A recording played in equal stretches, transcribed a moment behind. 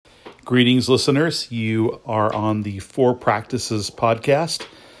Greetings, listeners. You are on the Four Practices podcast,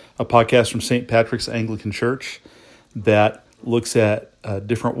 a podcast from St. Patrick's Anglican Church that looks at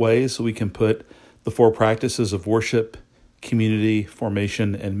different ways we can put the four practices of worship, community,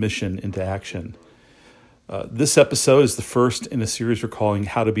 formation, and mission into action. This episode is the first in a series we're calling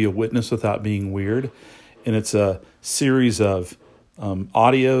How to Be a Witness Without Being Weird. And it's a series of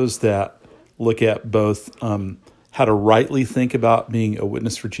audios that look at both how to rightly think about being a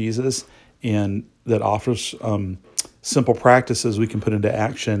witness for Jesus, and that offers simple practices we can put into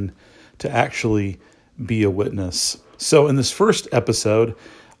action to actually be a witness. So in this first episode,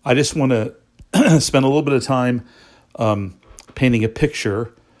 I just want to spend a little bit of time painting a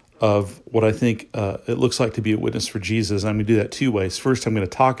picture of what I think it looks like to be a witness for Jesus. And I'm going to do that two ways. First, I'm going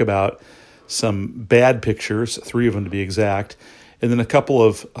to talk about some bad pictures, 3 of them to be exact, and then a couple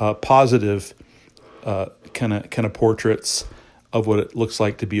of positive kind of portraits of what it looks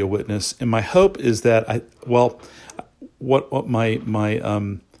like to be a witness. And my hope is that what my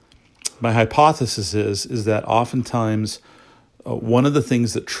hypothesis is that oftentimes one of the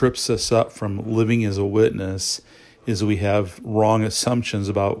things that trips us up from living as a witness is we have wrong assumptions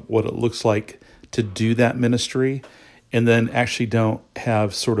about what it looks like to do that ministry, and then actually don't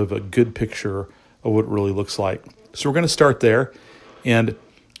have sort of a good picture of what it really looks like. So we're going to start there. And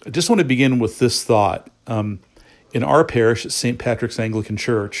I just want to begin with this thought. In our parish at St. Patrick's Anglican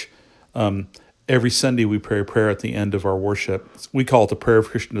Church, every Sunday we pray a prayer at the end of our worship. We call it the Prayer of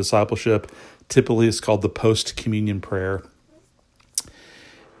Christian Discipleship. Typically it's called the Post-Communion Prayer.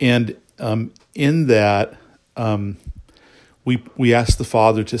 And in that, we ask the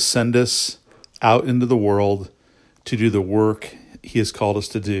Father to send us out into the world to do the work He has called us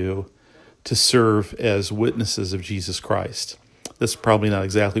to do, to serve as witnesses of Jesus Christ. That's probably not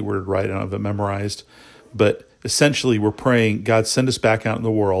exactly worded right. I don't have it memorized. But essentially, we're praying, God, send us back out in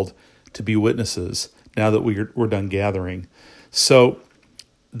the world to be witnesses now that we're done gathering. So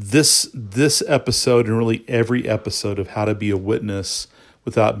this episode, and really every episode of How to Be a Witness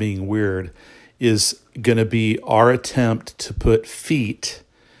Without Being Weird, is going to be our attempt to put feet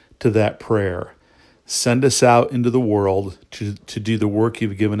to that prayer. Send us out into the world to do the work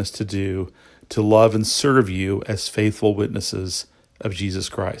You've given us to do, to love and serve You as faithful witnesses of Jesus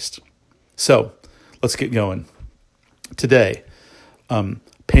Christ. So let's get going. Today,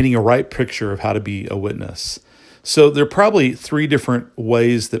 painting a right picture of how to be a witness. So there are probably 3 different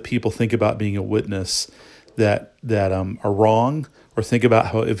ways that people think about being a witness that are wrong, or think about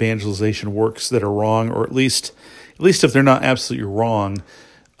how evangelization works that are wrong, or at least if they're not absolutely wrong,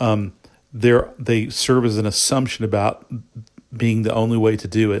 they serve as an assumption about being the only way to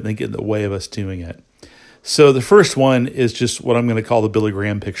do it, and they get in the way of us doing it. So the first one is just what I'm going to call the Billy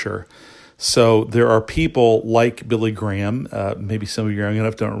Graham picture. So there are people like Billy Graham, maybe some of you young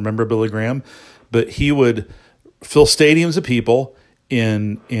enough don't remember Billy Graham, but he would fill stadiums of people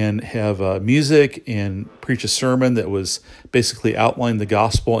and have music and preach a sermon that was basically outline the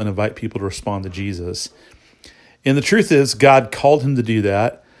gospel and invite people to respond to Jesus. And the truth is, God called him to do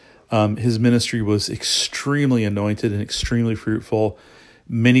that. His ministry was extremely anointed and extremely fruitful.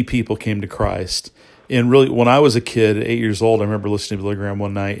 Many people came to Christ. And really, when I was a kid, 8 years old, I remember listening to Billy Graham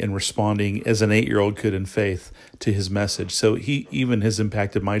one night and responding as an 8-year-old could in faith to his message. So he even has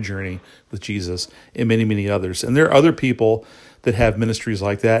impacted my journey with Jesus and many, many others. And there are other people that have ministries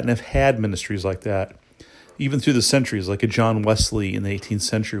like that and have had ministries like that, even through the centuries, like a John Wesley in the 18th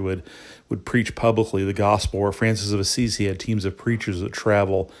century would preach publicly the gospel, or Francis of Assisi had teams of preachers that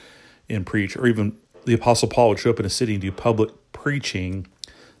travel and preach, or even the Apostle Paul would show up in a city and do public preaching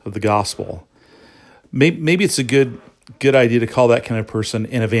of the gospel. Maybe it's a good idea to call that kind of person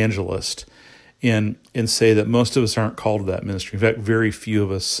an evangelist, and say that most of us aren't called to that ministry. In fact, very few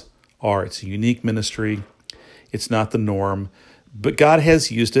of us are. It's a unique ministry. It's not the norm, but God has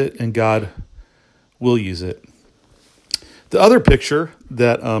used it, and God will use it. The other picture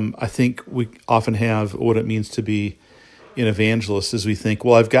that I think we often have what it means to be an evangelist is we think,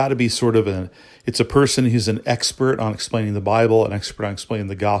 well, I've got to be sort of it's a person who's an expert on explaining the Bible, an expert on explaining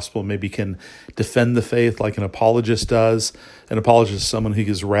the gospel, maybe can defend the faith like an apologist does. An apologist is someone who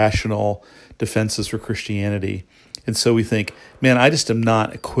gives rational defenses for Christianity. And so we think, man, I just am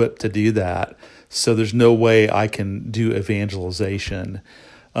not equipped to do that, so there's no way I can do evangelization.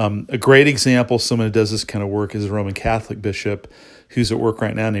 A great example, someone who does this kind of work, is a Roman Catholic bishop who's at work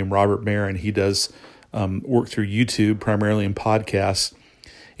right now named Robert Barron. He does work through YouTube, primarily in podcasts,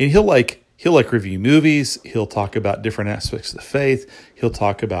 and he'll review movies. He'll talk about different aspects of the faith. He'll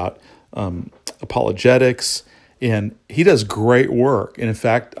talk about apologetics, and he does great work. And in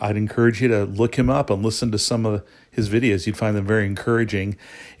fact, I'd encourage you to look him up and listen to some of his videos. You'd find them very encouraging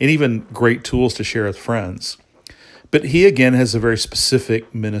and even great tools to share with friends. But he, again, has a very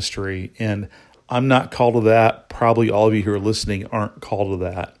specific ministry, and I'm not called to that. Probably all of you who are listening aren't called to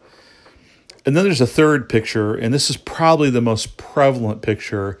that. And then there's a third picture, and this is probably the most prevalent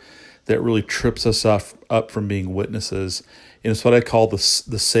picture that really trips us up from being witnesses. And it's what I call the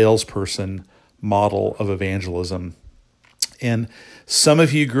salesperson model of evangelism. And some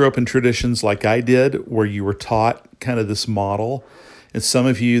of you grew up in traditions like I did, where you were taught kind of this model. And some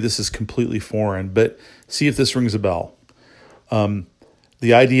of you, this is completely foreign. But see if this rings a bell.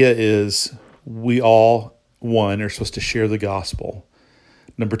 The idea is we all, one, are supposed to share the gospel.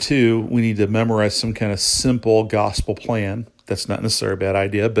 Number two, we need to memorize some kind of simple gospel plan. That's not necessarily a bad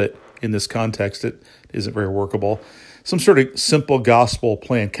idea, but in this context, it isn't very workable. Some sort of simple gospel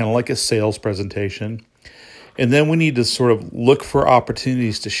plan, kind of like a sales presentation. And then we need to sort of look for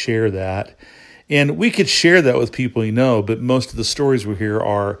opportunities to share that. And we could share that with people you know, but most of the stories we hear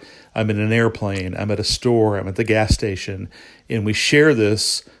are, I'm in an airplane, I'm at a store, I'm at the gas station, and we share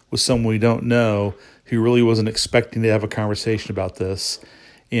this with someone we don't know who really wasn't expecting to have a conversation about this.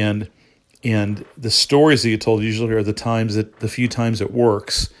 And the stories that you told usually are the few times it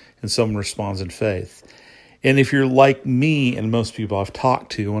works and someone responds in faith. And if you're like me and most people I've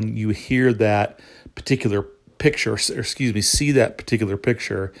talked to, and you hear that particular picture, see that particular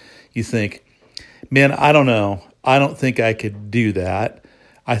picture, you think, man, I don't know. I don't think I could do that.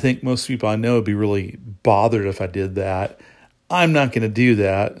 I think most people I know would be really bothered if I did that. I'm not going to do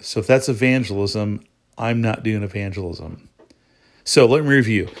that. So if that's evangelism, I'm not doing evangelism. So let me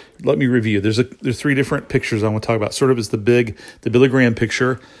review. There's three different pictures I want to talk about. Sort of as the Billy Graham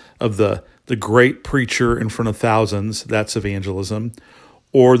picture of the great preacher in front of thousands. That's evangelism.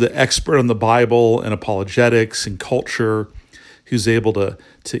 Or the expert on the Bible and apologetics and culture who's able to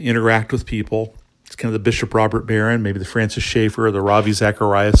interact with people. It's kind of the Bishop Robert Barron, maybe the Francis Schaeffer or the Ravi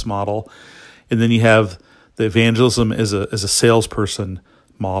Zacharias model. And then you have the evangelism as a salesperson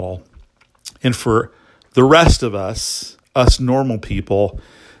model. And for the rest of us normal people,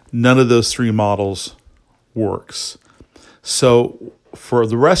 none of those three models works. So for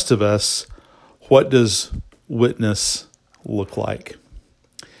the rest of us, what does witness look like?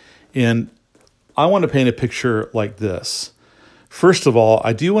 And I want to paint a picture like this. First of all,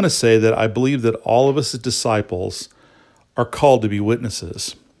 I do want to say that I believe that all of us as disciples are called to be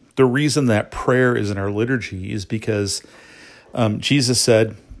witnesses. The reason that prayer is in our liturgy is because Jesus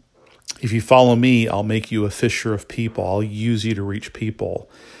said, if you follow me, I'll make you a fisher of people. I'll use you to reach people.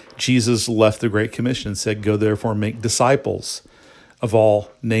 Jesus left the Great Commission and said, go therefore make disciples of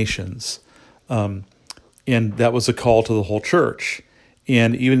all nations. And that was a call to the whole church.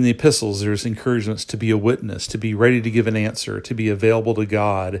 And even in the epistles, there's encouragements to be a witness, to be ready to give an answer, to be available to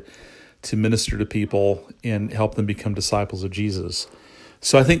God, to minister to people and help them become disciples of Jesus.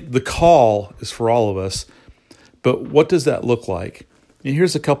 So I think the call is for all of us. But what does that look like? And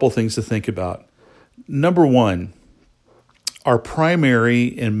here's a couple things to think about. Number one, our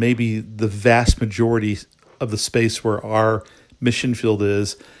primary and maybe the vast majority of the space where our mission field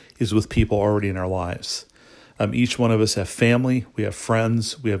is with people already in our lives. Each one of us have family, we have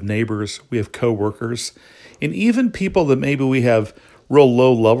friends, we have neighbors, we have coworkers, and even people that maybe we have real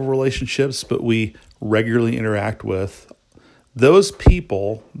low-level relationships, but we regularly interact with. Those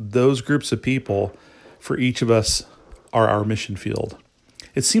people, those groups of people, for each of us are our mission field.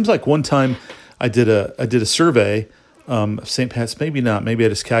 It seems like one time I did a survey of St. Pat's, maybe not, maybe I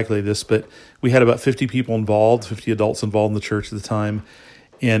just calculated this, but we had about 50 people involved, 50 adults involved in the church at the time,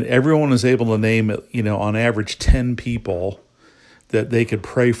 and everyone was able to name, on average 10 people that they could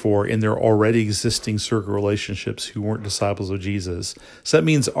pray for in their already existing circle relationships who weren't disciples of Jesus. So that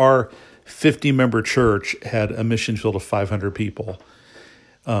means our 50-member church had a mission field of 500 people.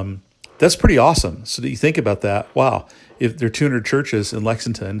 That's pretty awesome. So that you think about that, wow, if there are 200 churches in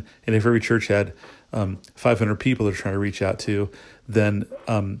Lexington, and if every church had 500 people they're trying to reach out to, then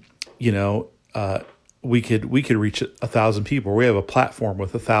we could reach 1,000 people. We have a platform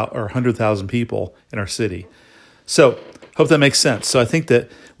with 100,000 people in our city. So hope that makes sense. So I think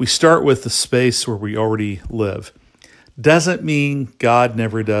that we start with the space where we already live. Doesn't mean God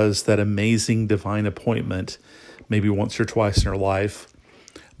never does that amazing divine appointment, maybe once or twice in our life.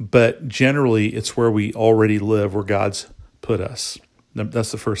 But generally, it's where we already live, where God's put us.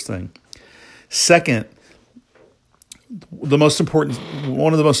 That's the first thing. Second, one of the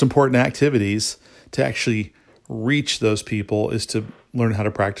most important activities to actually reach those people is to learn how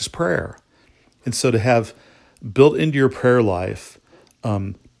to practice prayer. And so to have built into your prayer life,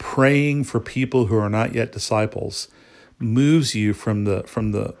 praying for people who are not yet disciples moves you from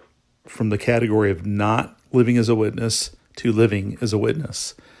the category of not living as a witness to living as a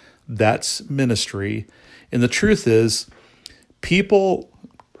witness. That's ministry. And the truth is, people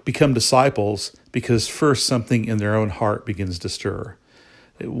become disciples because first something in their own heart begins to stir.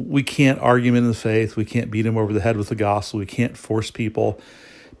 We can't argue in the faith. We can't beat them over the head with the gospel. We can't force people.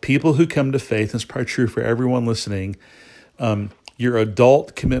 People who come to faith, and it's probably true for everyone listening, your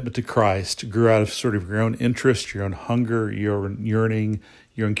adult commitment to Christ grew out of sort of your own interest, your own hunger, your own yearning,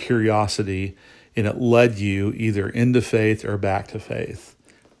 your own curiosity, and it led you either into faith or back to faith,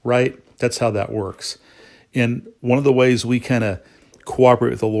 right? That's how that works. And one of the ways we kind of cooperate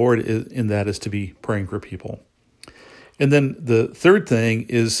with the Lord in that is to be praying for people. And then the third thing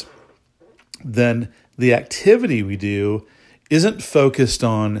is then the activity we do isn't focused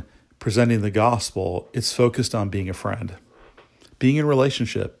on presenting the gospel. It's focused on being a friend, being in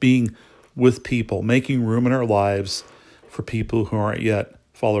relationship, being with people, making room in our lives for people who aren't yet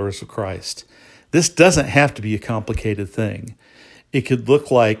followers of Christ. This doesn't have to be a complicated thing. It could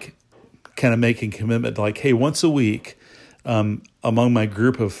look like kind of making a commitment like, hey, once a week, among my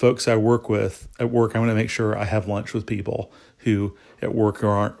group of folks I work with at work, I'm going to make sure I have lunch with people who at work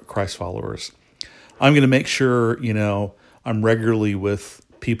aren't Christ followers. I'm going to make sure, I'm regularly with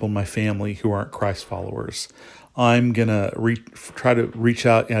people in my family who aren't Christ followers. I'm going to try to reach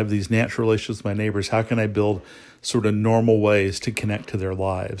out and have these natural relationships with my neighbors. How can I build sort of normal ways to connect to their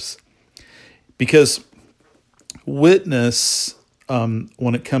lives? Because witness,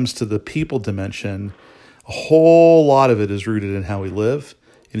 when it comes to the people dimension, a whole lot of it is rooted in how we live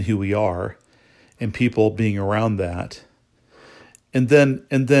and who we are and people being around that. And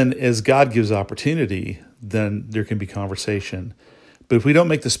then as God gives opportunity, then there can be conversation. But if we don't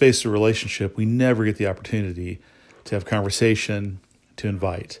make the space of relationship, we never get the opportunity to have conversation, to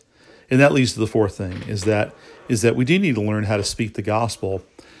invite. And that leads to the fourth thing, is that we do need to learn how to speak the gospel.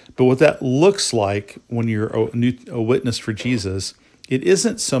 But what that looks like when you're a witness for Jesus, it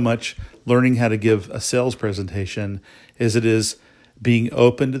isn't so much learning how to give a sales presentation as it is being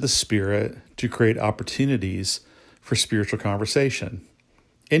open to the Spirit to create opportunities for spiritual conversation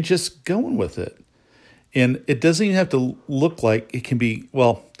and just going with it. And it doesn't even have to look like it can be,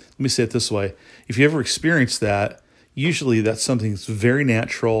 well, let me say it this way. If you ever experience that, usually that's something that's very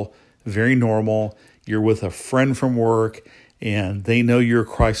natural, very normal. You're with a friend from work and they know you're a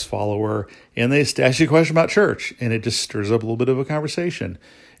Christ follower and they just ask you a question about church and it just stirs up a little bit of a conversation.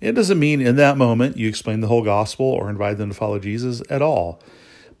 It doesn't mean in that moment you explain the whole gospel or invite them to follow Jesus at all.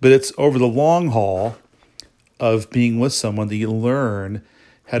 But it's over the long haul of being with someone that you learn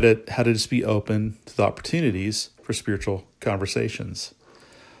how to just be open to the opportunities for spiritual conversations.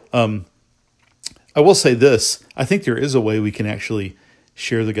 I will say this. I think there is a way we can actually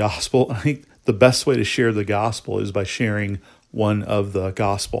share the gospel. I think the best way to share the gospel is by sharing one of the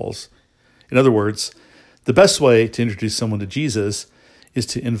gospels. In other words, the best way to introduce someone to Jesus is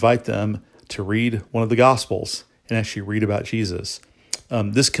to invite them to read one of the gospels and actually read about Jesus.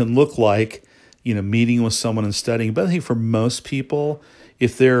 This can look like, meeting with someone and studying. But I think for most people,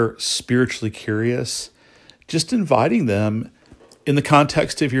 if they're spiritually curious, just inviting them in the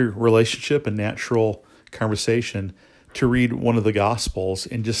context of your relationship and natural conversation to read one of the Gospels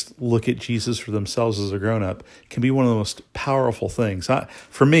and just look at Jesus for themselves as a grown-up can be one of the most powerful things.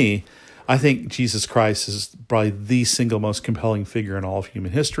 For me, I think Jesus Christ is probably the single most compelling figure in all of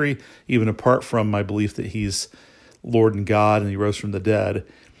human history, even apart from my belief that he's Lord and God and he rose from the dead.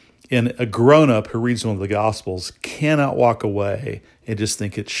 And a grown-up who reads one of the Gospels cannot walk away and just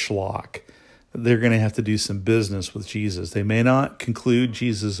think it's schlock. They're going to have to do some business with Jesus. They may not conclude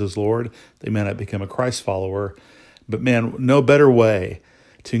Jesus as Lord. They may not become a Christ follower. But man, no better way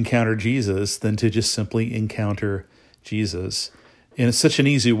to encounter Jesus than to just simply encounter Jesus. And it's such an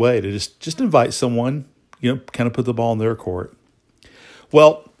easy way to just invite someone, kind of put the ball in their court.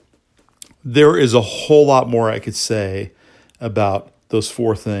 Well, there is a whole lot more I could say about those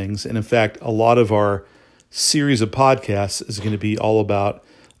four things. And in fact, a lot of our series of podcasts is going to be all about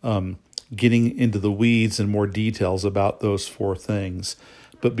getting into the weeds and more details about those four things.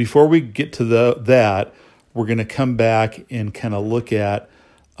 But before we get to that, we're going to come back and kind of look at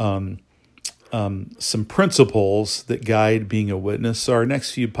some principles that guide being a witness. So our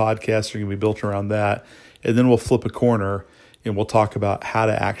next few podcasts are going to be built around that. And then we'll flip a corner and we'll talk about how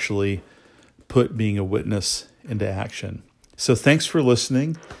to actually put being a witness into action. So thanks for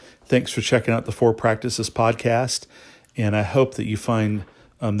listening. Thanks for checking out the Four Practices podcast. And I hope that you find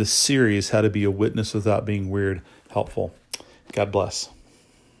this series, How to Be a Witness Without Being Weird, helpful. God bless.